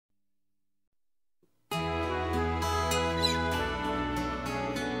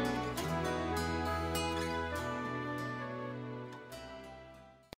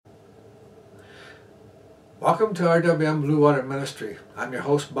Welcome to RWM Blue Water Ministry. I'm your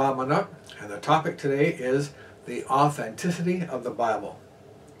host, Bob Manook, and the topic today is the authenticity of the Bible.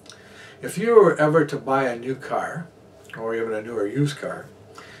 If you were ever to buy a new car, or even a newer used car,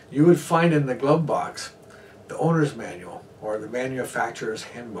 you would find in the glove box the owner's manual, or the manufacturer's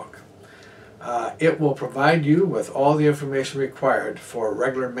handbook. It will provide you with all the information required for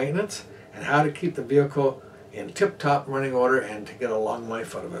regular maintenance and how to keep the vehicle in tip-top running order and to get a long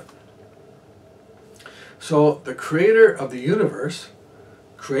life out of it. So the creator of the universe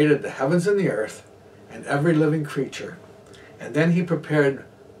created the heavens and the earth and every living creature, and then he prepared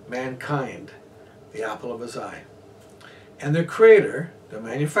mankind, the apple of his eye. And the creator, the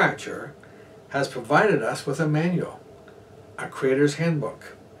manufacturer, has provided us with a manual, a creator's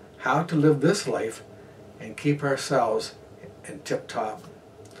handbook, how to live this life and keep ourselves in tip-top.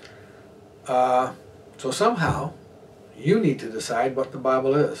 So somehow you need to decide what the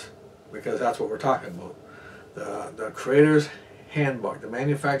Bible is, because that's what we're talking about. The creator's handbook, the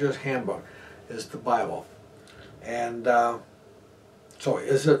manufacturer's handbook, is the Bible. And so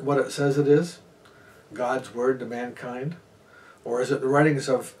is it what it says it is? God's word to mankind? Or is it the writings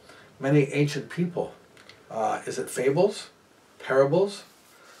of many ancient people? Is it fables, parables,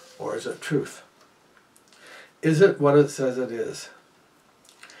 or is it truth? Is it what it says it is?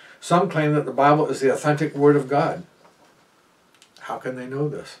 Some claim that the Bible is the authentic word of God. How can they know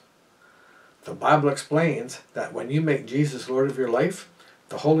this? The Bible explains that when you make Jesus Lord of your life,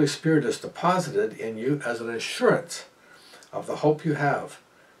 the Holy Spirit is deposited in you as an assurance of the hope you have,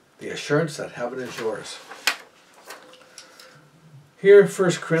 the assurance that heaven is yours. Here,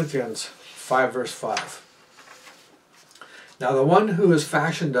 1 Corinthians 5 verse 5. Now the one who has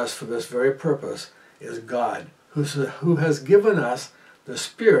fashioned us for this very purpose is God, who has given us the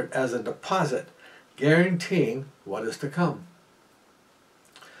Spirit as a deposit, guaranteeing what is to come.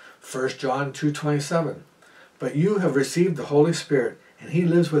 1 John 2:27. But you have received the Holy Spirit, and He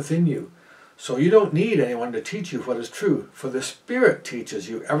lives within you. So you don't need anyone to teach you what is true, for the Spirit teaches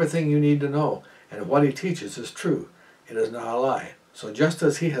you everything you need to know, and what He teaches is true. It is not a lie. So just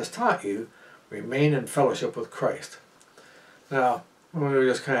as He has taught you, remain in fellowship with Christ. Now, I'm going to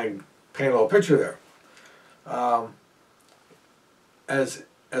just kind of paint a little picture there. As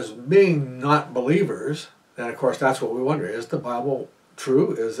being not believers, and of course that's what we wonder, is the Bible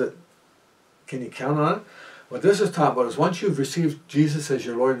true? Can you count on it? What this is taught about is once you've received Jesus as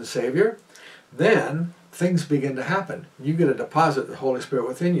your Lord and Savior, then things begin to happen. You get a deposit of the Holy Spirit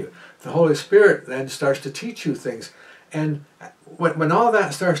within you. The Holy Spirit then starts to teach you things. And when all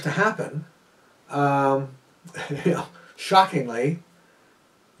that starts to happen, shockingly,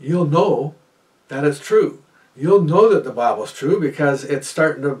 you'll know that it's true. You'll know that the Bible's true because it's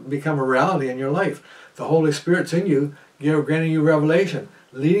starting to become a reality in your life. The Holy Spirit's in you, granting you revelation,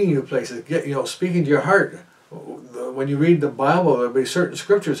 leading you places, speaking to your heart. When you read the Bible, there'll be certain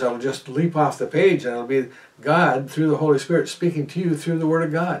scriptures that'll just leap off the page, and it'll be God through the Holy Spirit speaking to you through the Word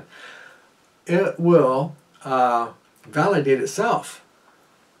of God. It will validate itself.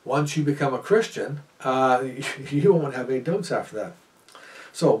 Once you become a Christian, you won't have any doubts after that.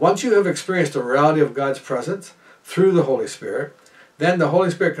 So once you have experienced the reality of God's presence through the Holy Spirit, then the Holy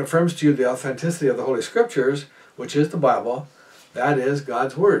Spirit confirms to you the authenticity of the Holy Scriptures, which is the Bible. That is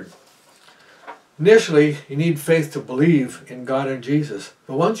God's Word. Initially, you need faith to believe in God and Jesus.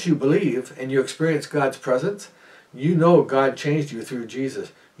 But once you believe and you experience God's presence, you know God changed you through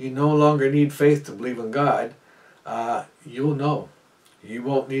Jesus. You no longer need faith to believe in God. You will know. You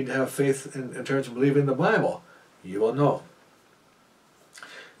won't need to have faith in terms of believing the Bible. You will know.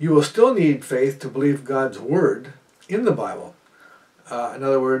 You will still need faith to believe God's Word in the Bible. In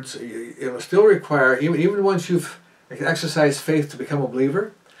other words, it will still require, even once you've exercised faith to become a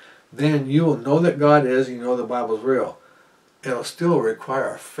believer, then you will know that God is, you know the Bible is real. It will still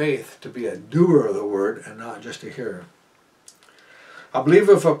require faith to be a doer of the Word and not just a hearer. I believe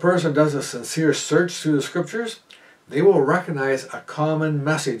if a person does a sincere search through the Scriptures, they will recognize a common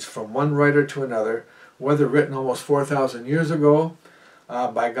message from one writer to another, whether written almost 4,000 years ago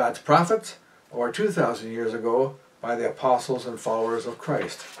by God's prophets, or 2,000 years ago by the apostles and followers of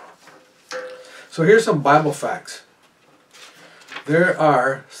Christ. So here's some Bible facts. There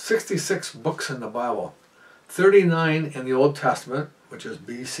are 66 books in the Bible, 39 in the Old Testament, which is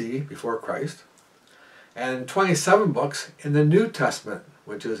BC, before Christ, and 27 books in the New Testament,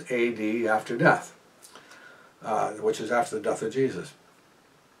 which is AD, after death, which is after the death of Jesus.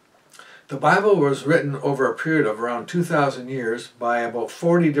 The Bible was written over a period of around 2,000 years by about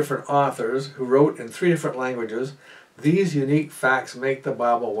 40 different authors who wrote in 3 different languages. These unique facts make the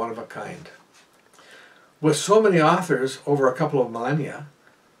Bible one of a kind. With so many authors over a couple of millennia,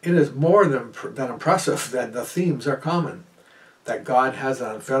 It is more than impressive that the themes are common. That God has an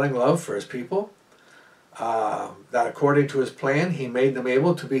unfailing love for his people, that according to his plan he made them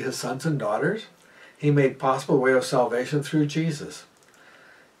able to be his sons and daughters. He made possible the way of salvation through Jesus.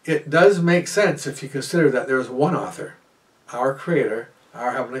 It does make sense if you consider that there is one author, our Creator,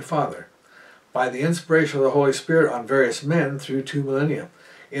 our Heavenly Father, by the inspiration of the Holy Spirit on various men through 2 millennia.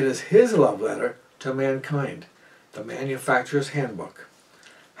 It is his love letter to mankind, the manufacturer's handbook,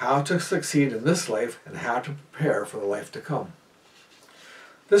 how to succeed in this life and how to prepare for the life to come.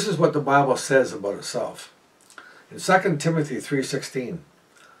 This is what the Bible says about itself. In 2 Timothy 3:16,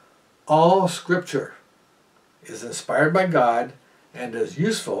 all Scripture is inspired by God and is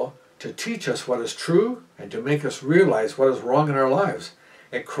useful to teach us what is true and to make us realize what is wrong in our lives.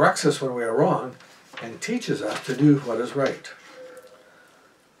 It corrects us when we are wrong and teaches us to do what is right.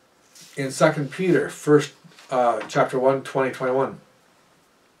 In 2 Peter, chapter 1, 20-21,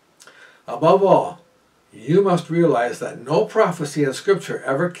 above all, you must realize that no prophecy in Scripture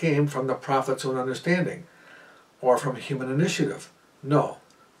ever came from the prophet's own understanding or from human initiative. No,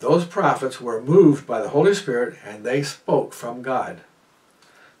 those prophets were moved by the Holy Spirit and they spoke from God.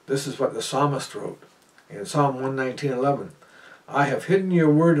 This is what the psalmist wrote in Psalm 119:11. I have hidden your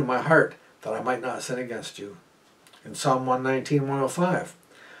word in my heart that I might not sin against you. In Psalm 119:105,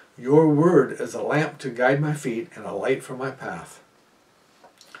 your word is a lamp to guide my feet and a light for my path.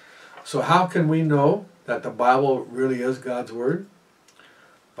 So how can we know that the Bible really is God's word?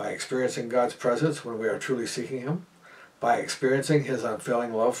 By experiencing God's presence when we are truly seeking him, by experiencing his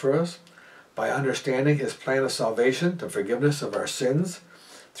unfailing love for us, by understanding his plan of salvation, the forgiveness of our sins,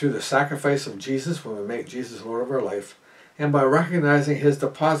 through the sacrifice of Jesus when we make Jesus Lord of our life, and by recognizing his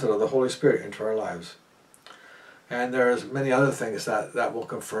deposit of the Holy Spirit into our lives. And there's many other things that will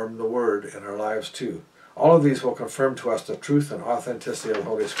confirm the word in our lives too. All of these will confirm to us the truth and authenticity of the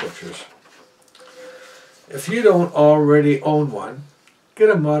Holy Scriptures. If you don't already own one, get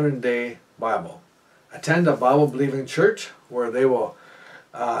a modern day Bible. Attend a Bible-believing church where they will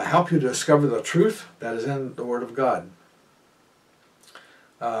help you discover the truth that is in the Word of God.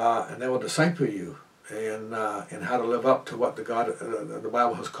 And they will disciple you in how to live up to what the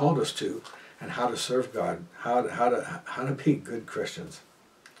Bible has called us to, and how to serve God, how to be good Christians.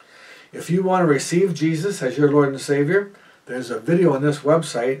 If you want to receive Jesus as your Lord and Savior, there's a video on this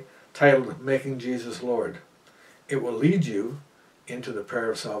website titled Making Jesus Lord. It will lead you into the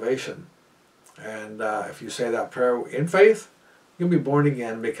prayer of salvation. And if you say that prayer in faith, you'll be born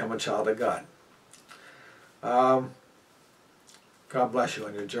again and become a child of God. God bless you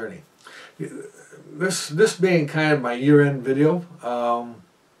on your journey. This being kind of my year-end video,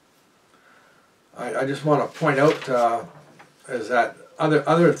 I just want to point out is that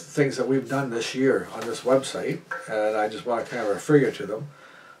other things that we've done this year on this website, and I just want to kind of refer you to them.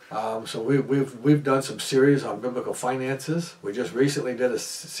 So we've done some series on biblical finances. We just recently did a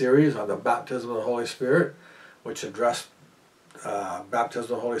series on the baptism of the Holy Spirit, which addressed baptism of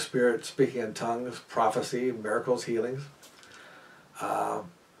the Holy Spirit, speaking in tongues, prophecy, miracles, healings.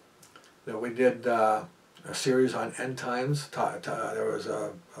 Then we did a series on end times. There was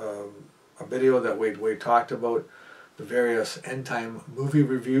a video that we talked about the various end time movie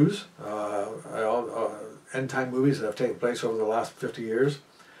reviews, end time movies that have taken place over the last 50 years.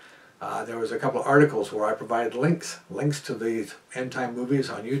 There was a couple of articles where I provided links to these end time movies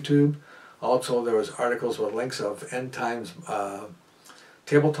on YouTube. Also, there was articles with links of end times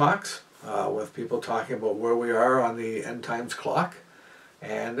table talks with people talking about where we are on the end times clock.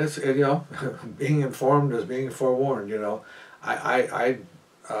 And it's, being informed is being forewarned. I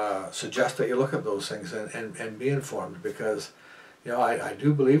suggest that you look at those things and be informed, because I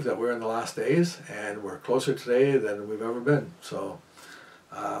do believe that we're in the last days and we're closer today than we've ever been. So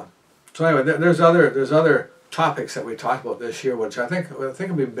anyway, there's other topics that we talked about this year, which I think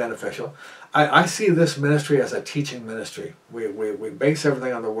will be beneficial. I see this ministry as a teaching ministry. We base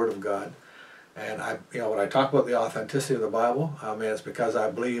everything on the Word of God. And when I talk about the authenticity of the Bible, it's because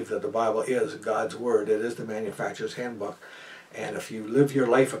I believe that the Bible is God's Word. It is the manufacturer's handbook. And if you live your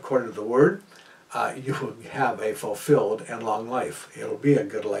life according to the Word, you will have a fulfilled and long life. It'll be a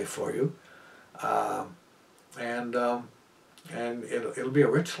good life for you, and it'll be a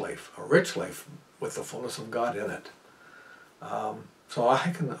rich life with the fullness of God in it. So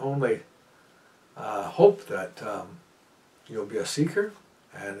I can only hope that you'll be a seeker.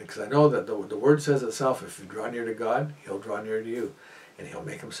 And because I know that the Word says itself, if you draw near to God, He'll draw near to you, and He'll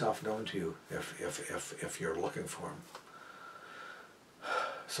make Himself known to you if you're looking for Him.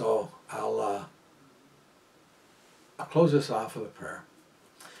 So I'll close this off with a prayer.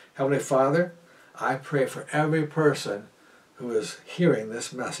 Heavenly Father, I pray for every person who is hearing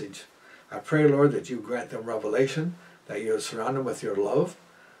this message. I pray, Lord, that you grant them revelation, that you will surround them with your love.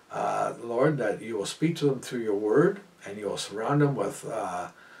 Lord, that you will speak to them through your word, and you will surround them with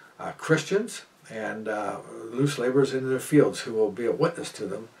Christians and loose laborers in their fields who will be a witness to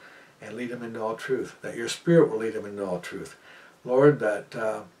them and lead them into all truth, that your Spirit will lead them into all truth. Lord,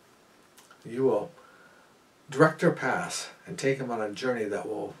 that you will direct their paths and take them on a journey that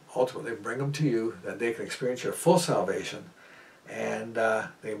will ultimately bring them to you, that they can experience your full salvation, and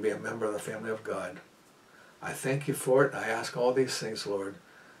they can be a member of the family of God. I thank you for it. I ask all these things, Lord,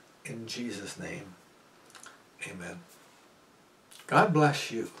 in Jesus' name. Amen. God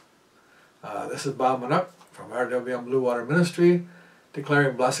bless you. This is Bob Manuck from RWM Blue Water Ministry,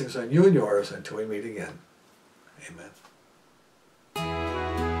 declaring blessings on you and yours until we meet again. Amen.